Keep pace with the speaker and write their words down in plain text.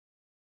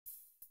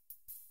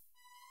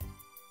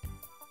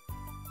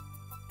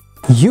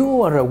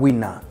You are a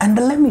winner, and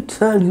let me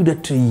tell you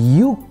that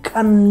you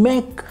can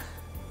make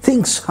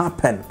things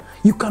happen.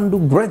 You can do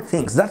great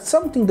things. That's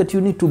something that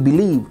you need to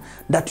believe,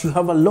 that you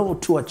have a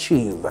lot to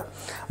achieve.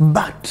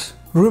 But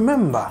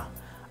remember,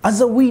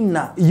 as a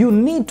winner, you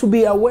need to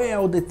be aware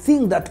of the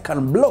thing that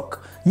can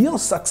block your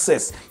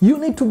success. You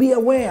need to be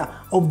aware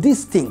of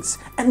these things,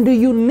 and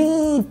you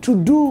need to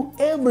do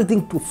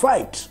everything to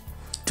fight,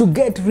 to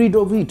get rid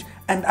of it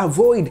and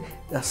avoid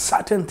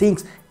certain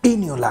things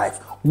in your life.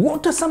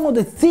 What are some of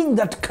the things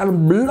that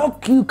can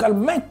block you,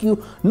 can make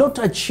you not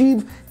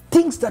achieve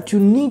things that you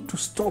need to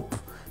stop?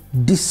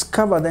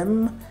 Discover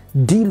them,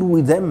 deal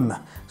with them,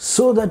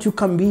 so that you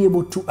can be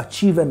able to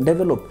achieve and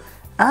develop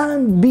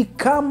and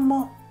become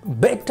a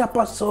better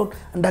person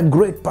and a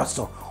great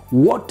person.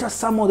 What are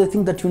some of the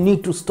things that you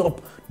need to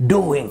stop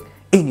doing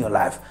in your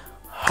life?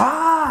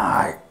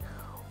 Hi!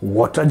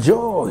 What a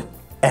joy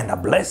and a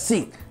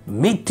blessing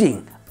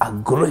meeting a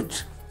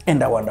great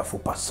and a wonderful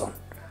person.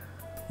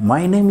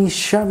 My name is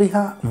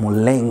Syaviha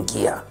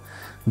Mulengya,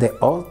 the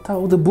author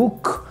of the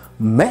book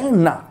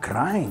Men Are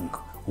Crying,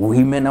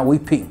 Women Are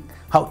Weeping,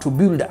 How to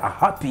Build a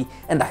Happy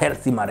and a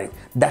Healthy Marriage.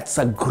 That's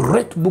a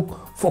great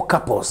book for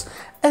couples.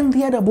 And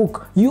the other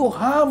book, You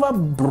Have a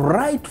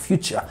Bright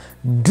Future.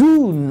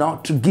 Do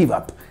not give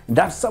up.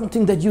 That's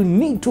something that you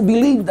need to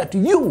believe that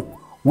you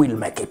will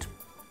make it.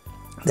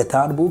 The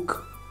third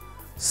book,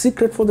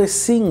 Secret for the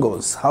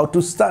Singles, How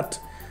to Start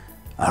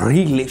a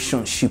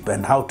Relationship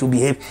and How to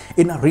Behave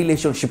in a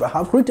Relationship. I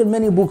have written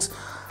many books.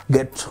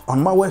 Get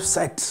on my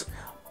website.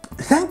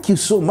 Thank you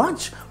so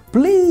much.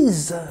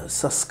 Please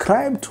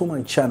subscribe to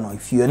my channel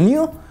if you're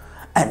new,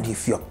 and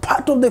if you're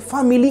part of the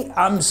family,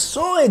 I'm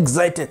so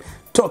excited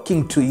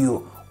talking to you.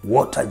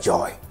 What a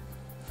joy.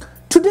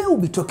 Today we'll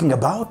be talking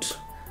about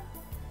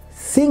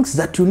things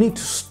that you need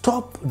to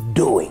stop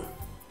doing.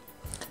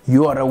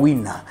 You are a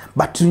winner,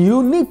 but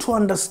you need to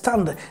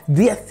understand that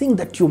there are things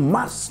that you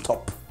must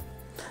stop.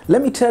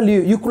 Let me tell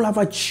you, you could have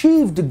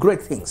achieved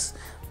great things,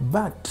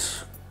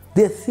 but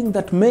there are things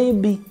that may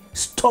be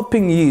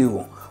stopping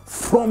you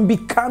from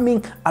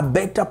becoming a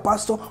better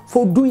person,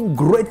 for doing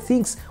great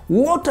things.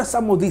 What are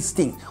some of these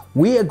things?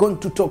 We are going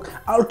to talk.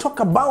 I'll talk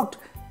about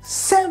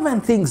 7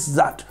 things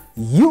that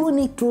you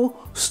need to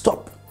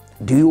stop.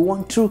 Do you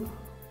want to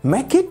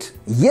make it?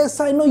 Yes,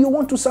 I know you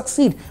want to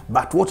succeed,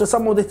 but what are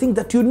some of the things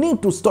that you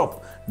need to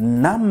stop?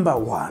 Number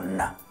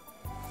 1,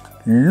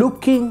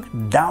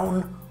 looking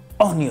down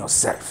on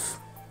yourself.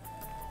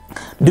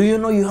 Do you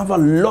know you have a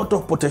lot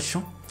of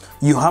potential?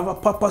 You have a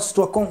purpose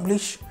to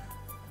accomplish,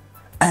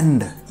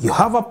 and you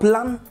have a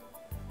plan.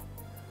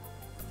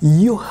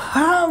 You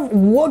have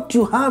what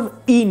you have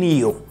in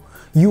you.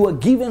 You are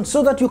given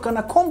so that you can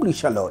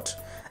accomplish a lot.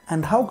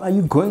 And how are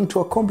you going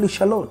to accomplish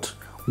a lot?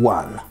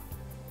 1,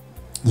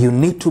 you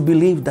need to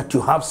believe that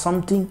you have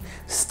something.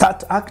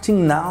 Start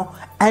acting now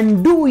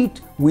and do it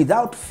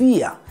without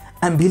fear,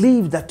 and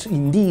believe that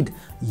indeed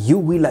you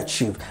will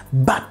achieve.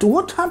 But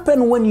what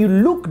happens when you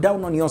look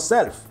down on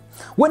yourself?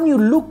 When you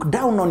look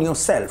down on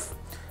yourself,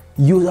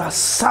 you are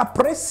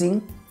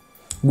suppressing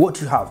what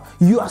you have.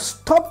 You are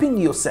stopping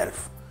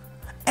yourself,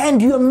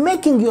 and you are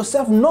making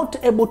yourself not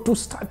able to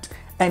start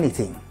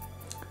anything.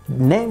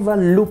 Never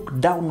look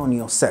down on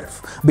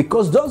yourself,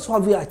 because those who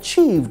have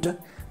achieved,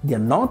 they are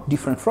not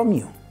different from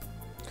you.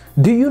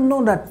 Do you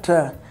know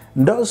that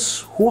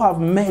those who have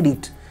made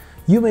it,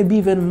 you may be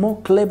even more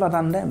clever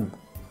than them?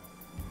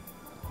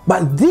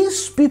 But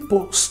these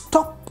people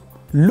stop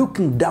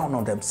looking down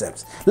on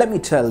themselves. Let me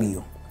tell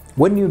you,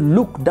 when you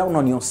look down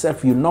on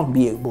yourself, you'll not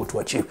be able to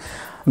achieve.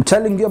 I'm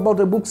telling you about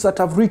the books that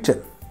I've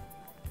written.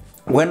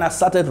 When I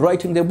started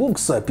writing the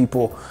books,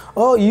 people,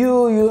 oh,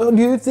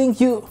 you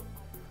think you...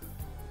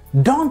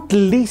 Don't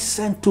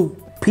listen to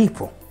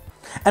people.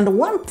 And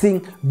one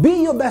thing,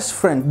 be your best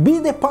friend. Be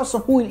the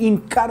person who will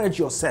encourage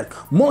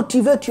yourself,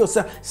 motivate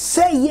yourself.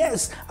 Say,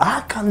 yes,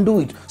 I can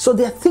do it. So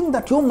there are things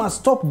that you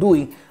must stop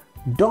doing.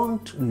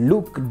 Don't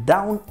look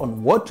down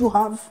on what you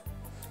have,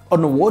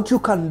 on what you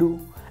can do,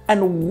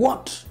 and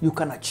what you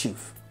can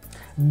achieve.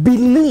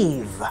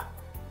 Believe.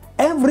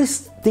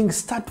 Everything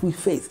starts with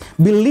faith.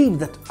 Believe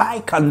that I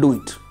can do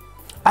it.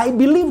 I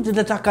believe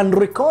that I can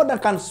record, I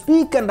can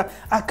speak, and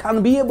I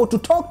can be able to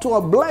talk to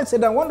a blessed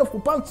and wonderful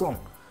person.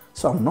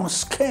 So I'm not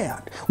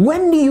scared.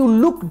 When you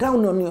look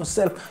down on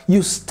yourself,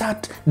 you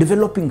start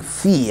developing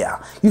fear.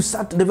 You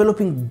start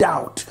developing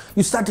doubt.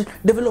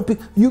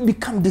 You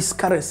become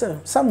discouraged.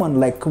 Someone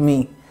like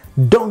me,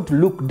 don't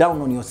look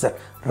down on yourself.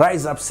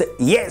 Rise up, say,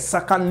 yes,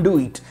 I can do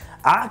it.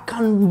 I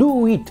can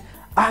do it.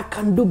 I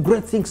can do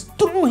great things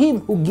through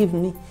Him who gives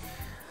me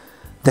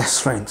the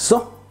strength.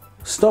 So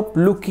stop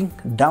looking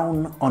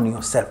down on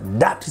yourself.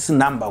 That is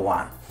number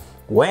 1.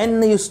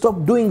 When you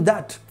stop doing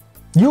that,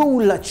 you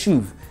will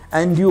achieve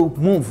and you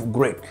move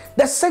great.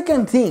 The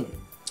second thing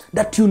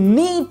that you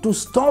need to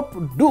stop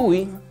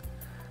doing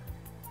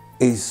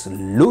is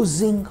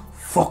losing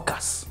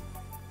focus.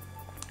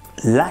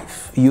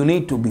 Life, you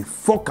need to be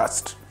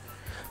focused.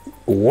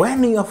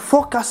 When you're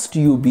focused,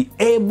 you'll be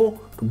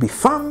able to be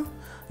firm.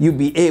 You'll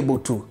be able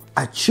to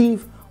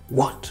achieve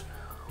what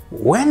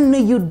When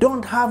you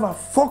don't have a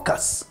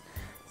focus,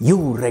 you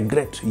will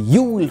regret,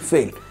 you will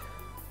fail.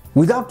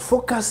 Without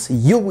focus,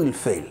 you will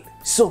fail.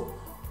 So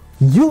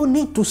you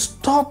need to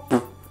stop.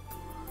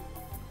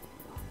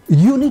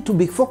 You need to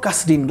be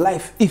focused in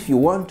life if you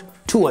want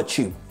to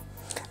achieve.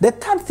 The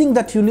third thing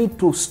that you need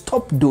to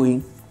stop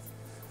doing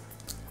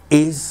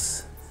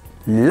is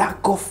lack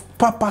of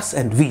purpose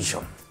and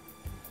vision.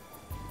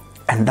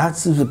 And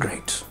that's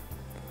great.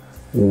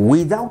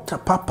 Without a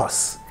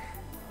purpose,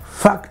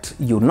 fact,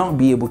 you'll not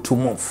be able to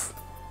move.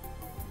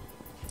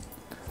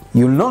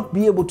 You'll not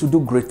be able to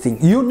do great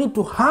things. You need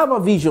to have a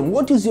vision.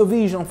 What is your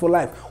vision for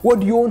life? What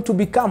do you want to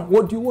become?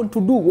 What do you want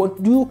to do?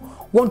 What do you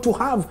want to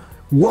have?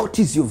 What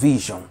is your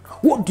vision?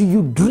 What do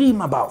you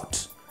dream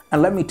about?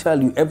 And let me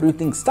tell you,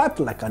 everything starts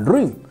like a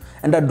dream.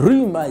 And a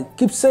dream, I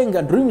keep saying,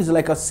 a dream is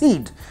like a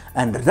seed.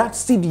 And that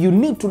seed, you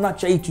need to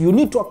nurture it. You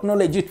need to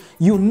acknowledge it.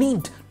 You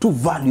need to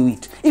value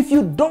it. If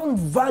you don't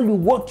value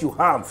what you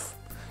have,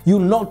 you'll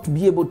not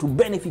be able to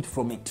benefit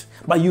from it.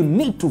 But you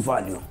need to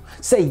value.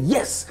 Say,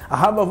 yes, I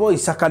have a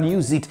voice, I can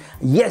use it.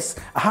 Yes,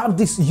 I have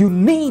this. You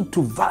need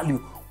to value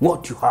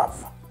what you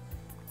have.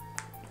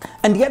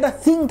 And the other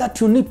thing that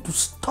you need to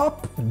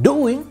stop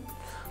doing,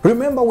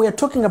 remember we are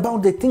talking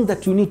about the thing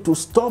that you need to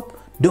stop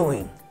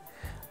doing.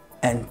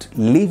 And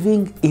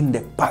living in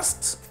the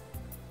past.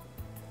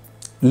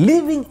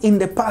 Living in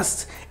the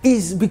past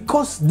is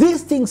because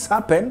these things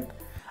happen.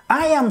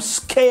 I am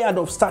scared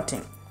of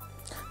starting.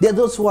 There are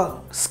those who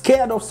are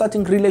scared of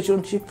starting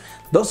relationship,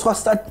 those who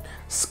are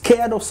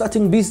scared of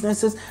starting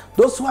businesses,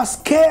 those who are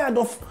scared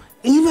of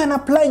even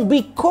applying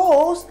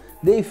because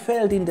they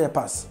failed in the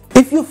past.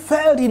 If you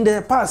failed in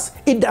the past,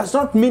 it does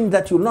not mean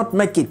that you'll not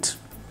make it.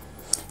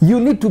 You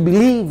need to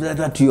believe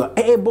that you are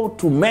able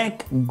to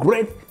make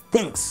great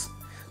things.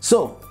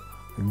 So,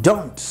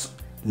 don't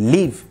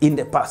live in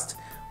the past.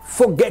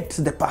 Forget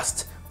the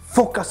past.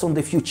 Focus on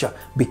the future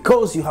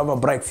because you have a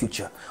bright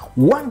future.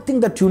 One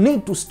thing that you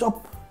need to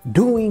stop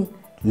doing,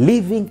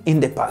 living in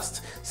the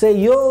past. Say,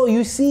 yo,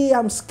 you see,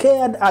 I'm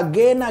scared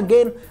again.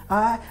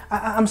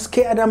 I'm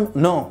scared.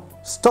 No,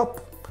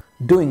 stop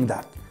doing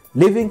that.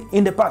 Living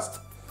in the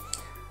past.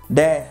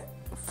 The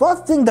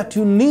first thing that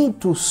you need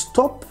to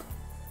stop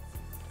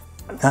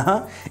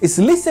is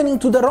listening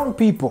to the wrong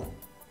people.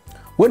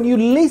 When you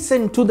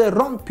listen to the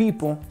wrong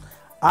people,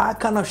 I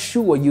can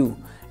assure you,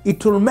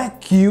 it will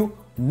make you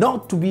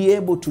not to be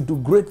able to do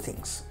great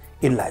things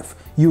in life.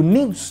 You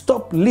need to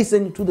stop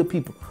listening to the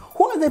people.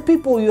 Who are the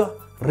people you are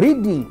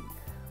reading,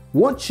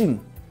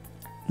 watching?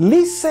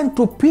 Listen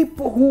to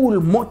people who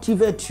will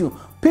motivate you,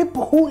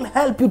 people who will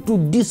help you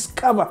to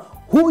discover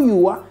who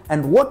you are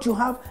and what you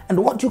have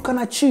and what you can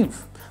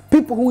achieve.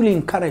 People who will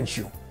encourage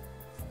you.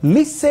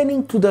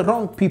 Listening to the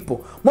wrong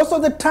people. Most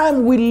of the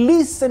time we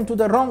listen to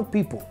the wrong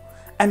people,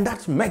 and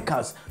that makes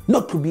us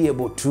not to be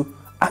able to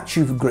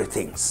achieve great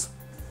things.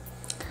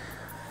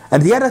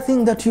 And the other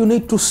thing that you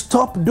need to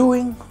stop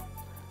doing,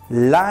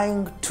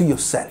 lying to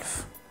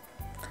yourself.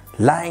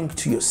 Lying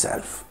to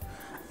yourself.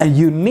 And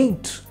you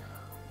need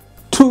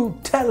to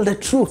tell the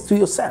truth to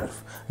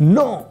yourself.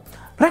 No.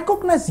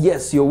 Recognize,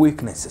 yes, your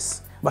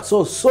weaknesses, but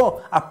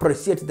also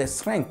appreciate the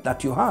strength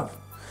that you have.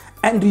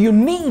 And you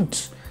need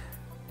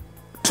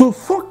to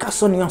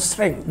focus on your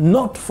strength,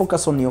 not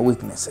focus on your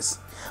weaknesses.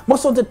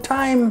 Most of the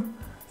time,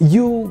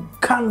 you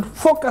can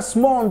focus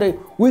more on the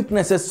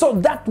weaknesses, so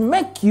that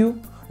make you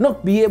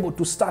not be able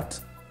to start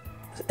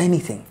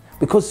anything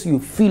because you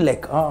feel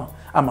like, oh,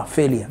 I'm a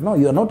failure. No,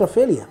 you are not a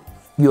failure.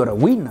 You are a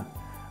winner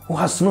who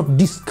has not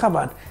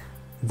discovered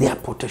their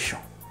potential.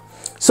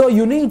 So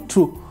you need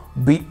to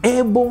be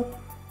able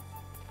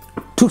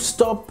to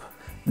stop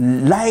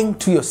lying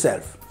to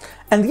yourself.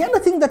 And the other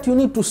thing that you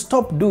need to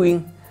stop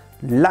doing,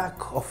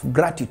 lack of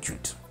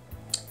gratitude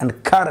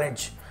and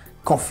courage,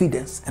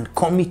 confidence and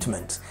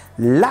commitment.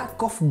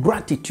 Lack of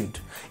gratitude.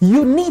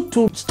 You need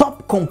to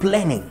stop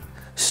complaining.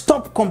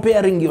 Stop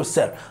comparing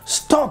yourself.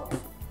 Stop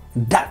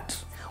that.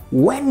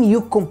 When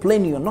you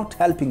complain, you're not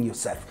helping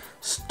yourself.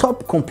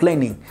 Stop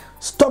complaining.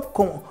 Stop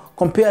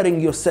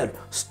comparing yourself.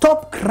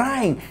 Stop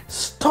crying.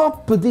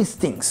 Stop these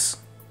things.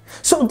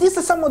 So these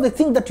are some of the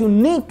things that you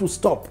need to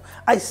stop.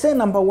 I say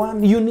number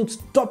one, you need to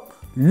stop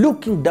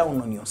looking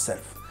down on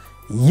yourself.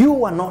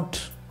 You are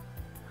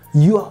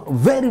a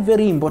very,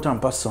 very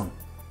important person.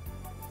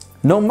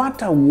 No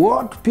matter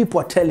what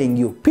people are telling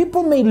you,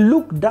 people may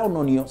look down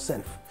on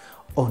yourself,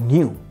 on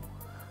you.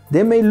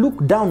 They may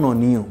look down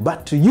on you,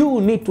 but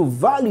you need to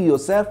value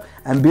yourself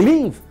and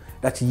believe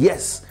that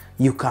yes,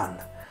 you can.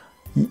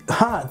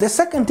 The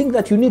second thing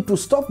that you need to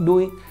stop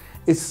doing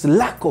is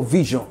lack of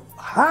vision.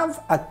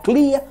 Have a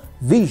clear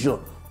vision.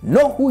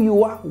 Know who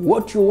you are,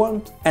 what you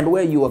want, and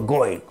where you are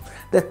going.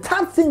 The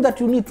third thing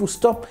that you need to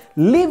stop,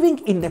 living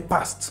in the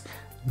past.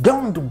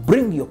 Don't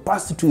bring your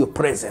past to your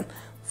present.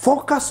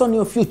 Focus on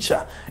your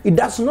future. It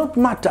does not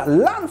matter.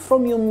 Learn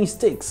from your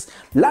mistakes.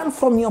 Learn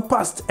from your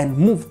past and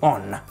move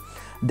on.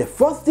 The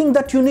fourth thing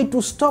that you need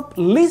to stop,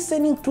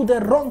 listening to the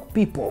wrong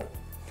people.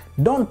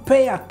 Don't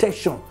pay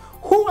attention.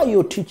 Who are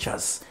your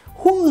teachers?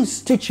 Who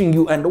is teaching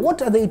you and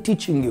what are they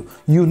teaching you?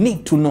 You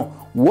need to know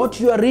what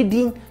you are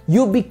reading.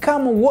 You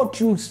become what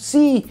you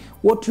see,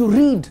 what you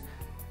read.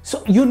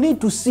 So you need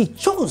to see,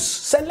 choose,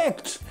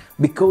 select,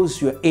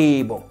 because you're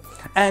able.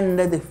 And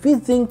the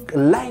fifth thing,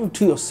 lying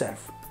to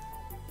yourself.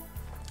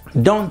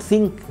 Don't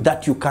think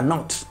that you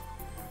cannot.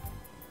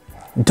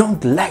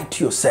 Don't lie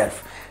to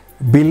yourself.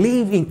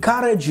 Believe,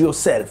 encourage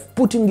yourself,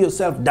 putting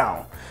yourself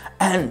down.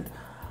 And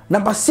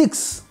number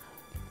 6,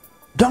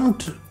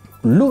 don't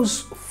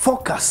lose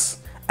focus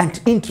and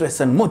interest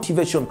and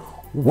motivation.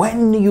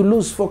 When you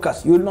lose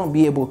focus, you will not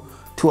be able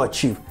to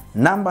achieve.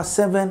 Number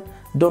 7,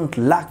 don't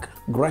lack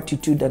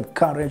gratitude and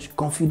courage,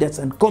 confidence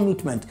and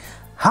commitment.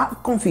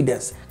 Have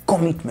confidence,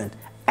 commitment,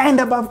 and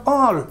above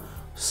all,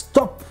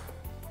 stop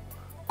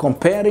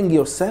comparing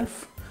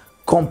yourself,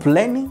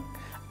 complaining,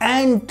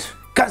 and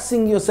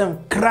cursing yourself,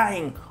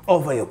 crying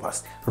over your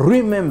past.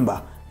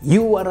 Remember,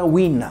 you are a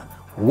winner.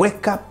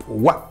 Wake up,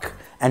 work,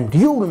 and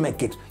you will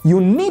make it. You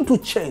need to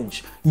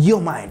change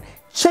your mind.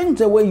 Change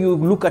the way you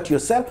look at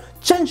yourself,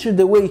 change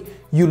the way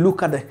you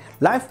look at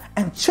life,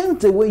 and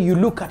change the way you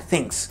look at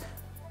things.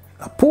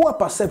 A poor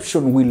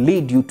perception will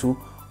lead you to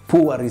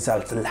poor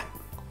results.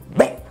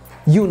 Bang!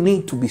 You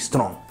need to be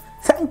strong.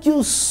 Thank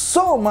you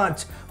so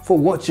much for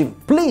watching.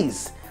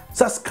 Please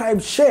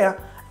subscribe, share,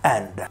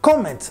 and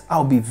comment.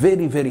 I'll be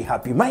very, very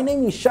happy. My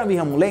name is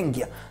Syaviha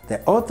Mulengya,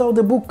 the author of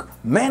the book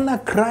Men Are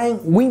Crying,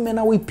 Women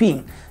Are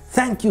Weeping.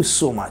 Thank you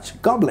so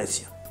much. God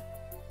bless you.